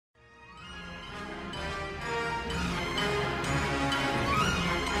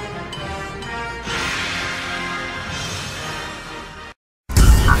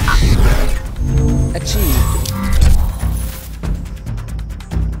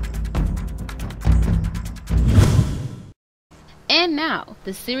now,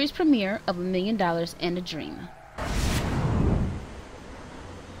 the series premiere of $1 Million and a Dream.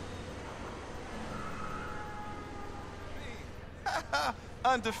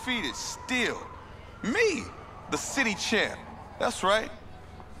 Undefeated still. Me, the city champ. That's right.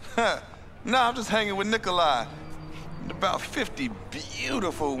 Nah, I'm just hanging with Nikolai and about 50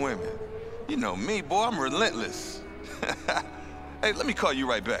 beautiful women. You know me, boy, I'm relentless. Hey, let me call you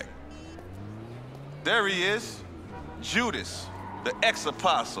right back. There he is, Judas, the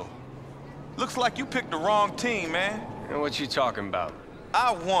ex-apostle. Looks like you picked the wrong team, man. And what you talking about?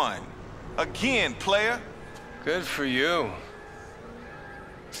 I won. Again, player. Good for you.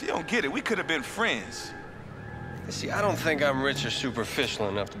 See, you don't get it. We could have been friends. See, I don't think I'm rich or superficial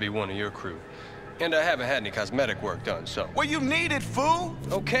enough to be one of your crew. And I haven't had any cosmetic work done, so... Well, you need it, fool!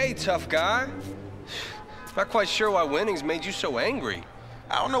 Okay, tough guy. Not quite sure why winning's made you so angry.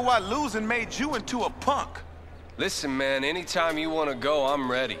 I don't know why losing made you into a punk. Listen, man, anytime you want to go, I'm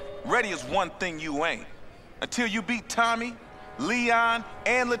ready. Ready is one thing you ain't. Until you beat Tommy, Leon,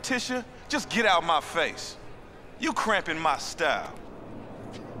 and Letitia, just get out my face. You cramping my style.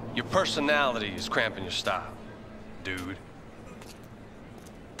 Your personality is cramping your style, dude.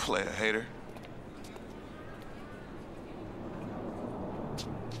 Player hater.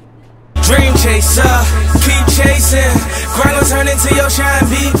 Dream chaser, keep chasing. Grind gon' turn into your shine,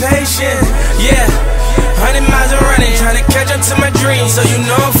 be patient. Yeah, 100 miles of running, trying to catch up to my dreams. So you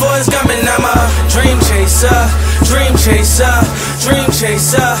know I'm forth coming, I'm a dream chaser, dream chaser, dream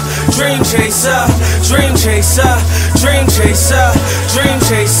chaser, dream chaser, dream chaser, dream chaser, dream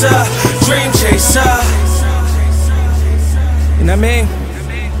chaser, dream chaser. You know what I mean?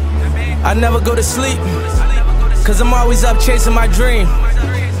 I never go to sleep, cause I'm always up chasing my dream.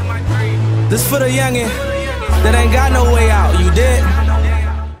 This for the youngin' that ain't got no way out, you did?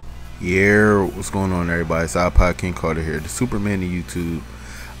 Yeah, what's going on, everybody? It's iPodKingCarter here, the Superman of YouTube.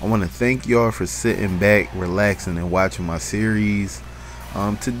 I want to thank y'all for sitting back, relaxing, and watching my series.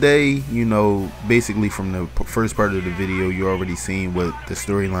 Today, you know, basically from the first part of the video, you already seen what the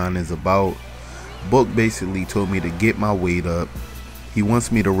storyline is about. Book basically told me to get my weight up. He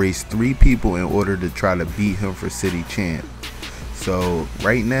wants me to race 3 people in order to try to beat him for city champ. So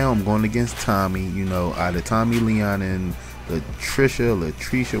right now I'm going against Tommy, you know, either Tommy, Leon, and Latricia,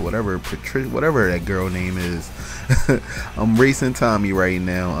 whatever that girl name is. I'm racing Tommy right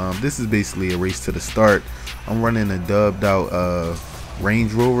now. This is basically a race to the start. I'm running a dubbed out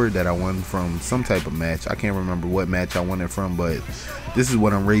Range Rover that I won from some type of match. I can't remember what match I won it from, but this is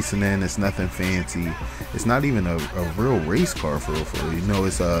what I'm racing in. It's nothing fancy. It's not even a real race car for real. You know,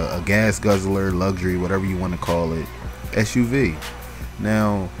 it's a gas guzzler, luxury, whatever you want to call it, SUV.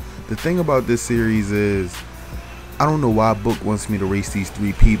 Now, the thing about this series is, I don't know why Book wants me to race these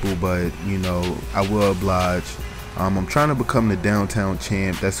 3 people, but you know, I will oblige. I'm trying to become the downtown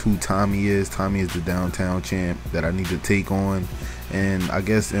champ. That's who Tommy is. Tommy is the downtown champ that I need to take on, and I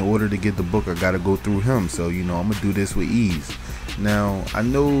guess in order to get the book, I gotta go through him. So you know, I'm gonna do this with ease. Now, I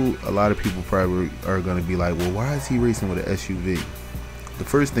know a lot of people probably are gonna be like, well, why is he racing with an SUV? The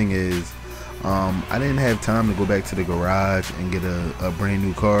first thing is, I didn't have time to go back to the garage and get a brand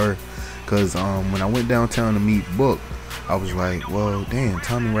new car, because when I went downtown to meet Book, I was like, well, damn,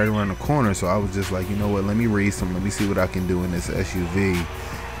 Tommy right around the corner. So I was just like, you know what, let me race him, let me see what I can do in this SUV.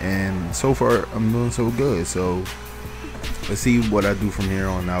 And so far I'm doing so good. So let's see what I do from here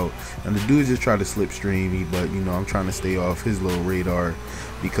on out. And the dude just tried to slipstream me, but you know, I'm trying to stay off his little radar,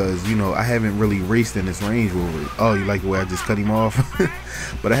 because you know, I haven't really raced in this Range Rover. Oh, you like the way I just cut him off?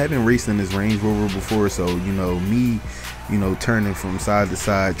 But I haven't raced in this Range Rover before, so you know, me, you know, turning from side to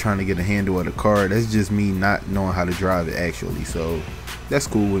side trying to get a handle of the car, that's just me not knowing how to drive it actually. So that's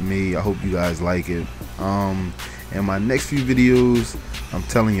cool with me. I hope you guys like it. In my next few videos, I'm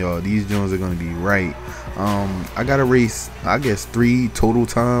telling y'all, these Jones are gonna be right. I gotta race, I guess, 3 total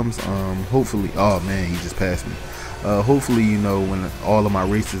times. Hopefully, oh man, he just passed me. Hopefully, you know, when all of my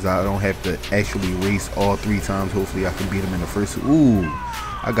races, I don't have to actually race all 3 times. Hopefully I can beat him in the first. Ooh,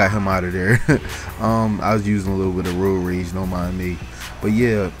 I got him out of there. I was using a little bit of road rage, don't mind me. But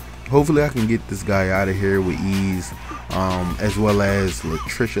yeah, hopefully I can get this guy out of here with ease, as well as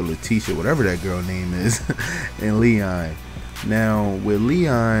Letitia, whatever that girl name is, and Leon. Now with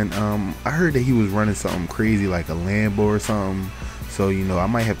Leon, I heard that he was running something crazy like a Lambo or something. So you know, I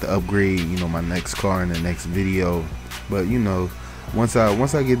might have to upgrade, you know, my next car in the next video. But you know, once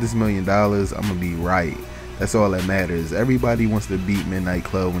I get this $1 million, I'm gonna be right. That's all that matters. Everybody wants to beat Midnight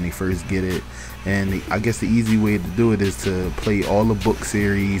Club when they first get it, and I guess the easy way to do it is to play all the book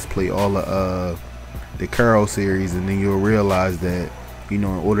series, play all the Carol series, and then you'll realize that, you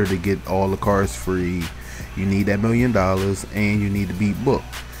know, in order to get all the cars free, you need that $1 million, and you need to beat Book.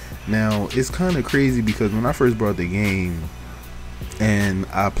 Now it's kind of crazy because when I first brought the game and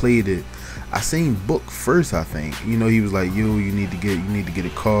I played it, I seen Book first. I think, you know, he was like, yo, you need to get a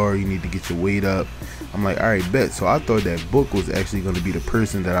car, you need to get your weight up. I'm like, all right, bet. So I thought that Book was actually going to be the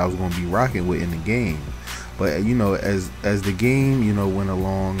person that I was going to be rocking with in the game. But you know, as the game, you know, went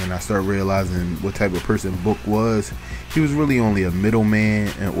along and I started realizing what type of person Book was, he was really only a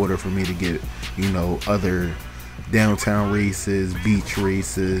middleman in order for me to get, you know, other downtown races, beach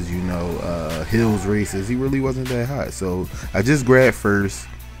races, you know, hills races. He really wasn't that hot. So I just grabbed first.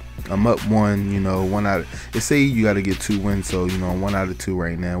 I'm up one, you know, one out. They say you got to get 2 wins, so you know, I'm 1 out of 2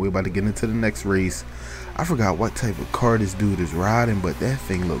 right now. We're about to get into the next race. I forgot what type of car this dude is riding, but that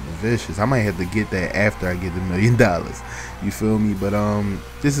thing looked vicious. I might have to get that after I get the $1 million. You feel me? But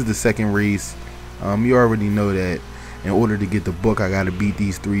this is the second race. You already know that in order to get the Book, I got to beat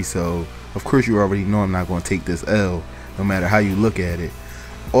these 3. So of course you already know I'm not going to take this L, no matter how you look at it.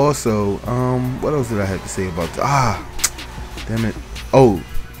 Also, what else did I have to say about damn it. Oh,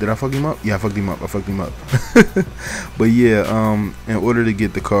 did I fuck him up? Yeah, I fucked him up. But yeah, in order to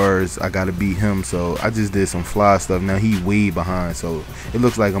get the cars, I gotta beat him. So I just did some fly stuff. Now he way behind, so it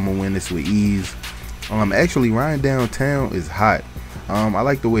looks like I'm gonna win this with ease. Actually, riding downtown is hot. I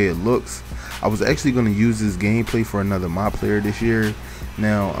like the way it looks. I was actually gonna use this gameplay for another My Player this year.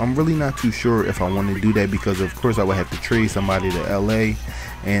 Now I'm really not too sure if I want to do that, because of course I would have to trade somebody to LA,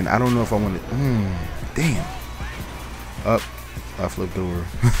 and I don't know if I want to. Damn. Up. I flipped over.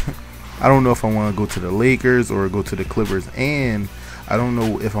 I don't know if I want to go to the Lakers or go to the Clippers, and I don't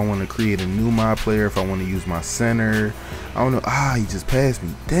know if I want to create a new My Player, if I want to use my center. I don't know. He just passed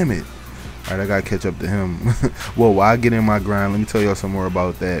me. Damn it. Alright, I gotta catch up to him. Well, while I get in my grind, let me tell y'all some more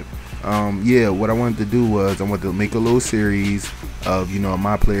about that. Yeah, what I wanted to do was I wanted to make a little series of, you know,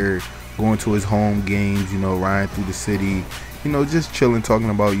 My Player going to his home games, you know, riding through the city, you know, just chilling, talking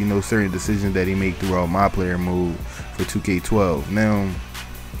about, you know, certain decisions that he make throughout My Player mode for 2K12. Now,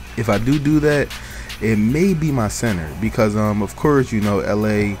 if I do that, it may be my center, because of course, you know,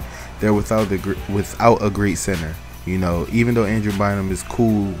 LA, they're without a great center. You know, even though Andrew Bynum is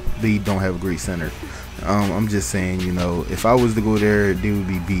cool, they don't have a great center. I'm just saying, you know, if I was to go there, they would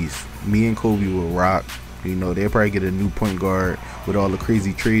be beasts. Me and Kobe will rock. You know, they'll probably get a new point guard with all the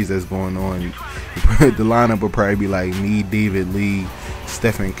crazy trades that's going on. The lineup will probably be like me, David Lee,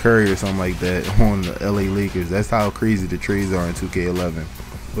 Stephen Curry or something like that on the LA Lakers. That's how crazy the trades are in 2K11.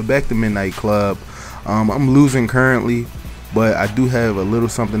 But back to Midnight Club. I'm losing currently, but I do have a little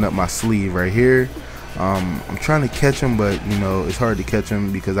something up my sleeve right here. I'm trying to catch him, but you know, it's hard to catch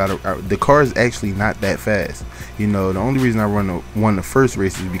him because the car is actually not that fast. You know, the only reason I won the first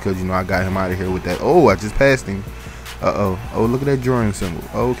race is because, you know, I got him out of here with that. Oh, I just passed him. Oh, look at that Jordan symbol.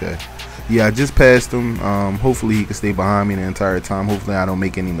 Oh, okay. Yeah, I just passed him. Hopefully he can stay behind me the entire time. Hopefully I don't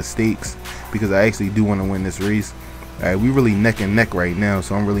make any mistakes, because I actually do want to win this race. All right, we really neck and neck right now,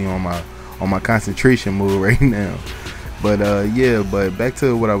 so I'm really on my concentration mode right now. But yeah, but back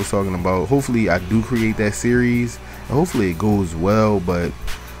to what I was talking about. Hopefully I do create that series, and hopefully it goes well, but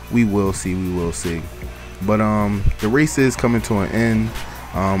we will see. But the race is coming to an end.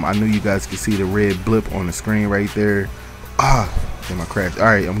 I know you guys can see the red blip on the screen right there. Damn, I crashed. All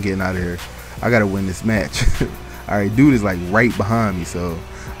right, I'm getting out of here. I gotta win this match. All right, dude is like right behind me. So,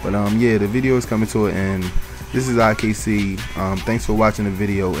 but yeah, the video is coming to an end. This is IKC. Thanks for watching the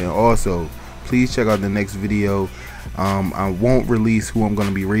video, and also please check out the next video. I won't release who I'm going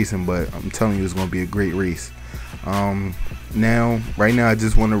to be racing, but I'm telling you, it's going to be a great race. Right now I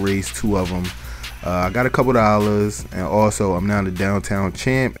just want to race 2 of them. I got a couple dollars, and also I'm now the downtown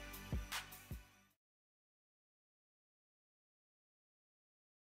champ,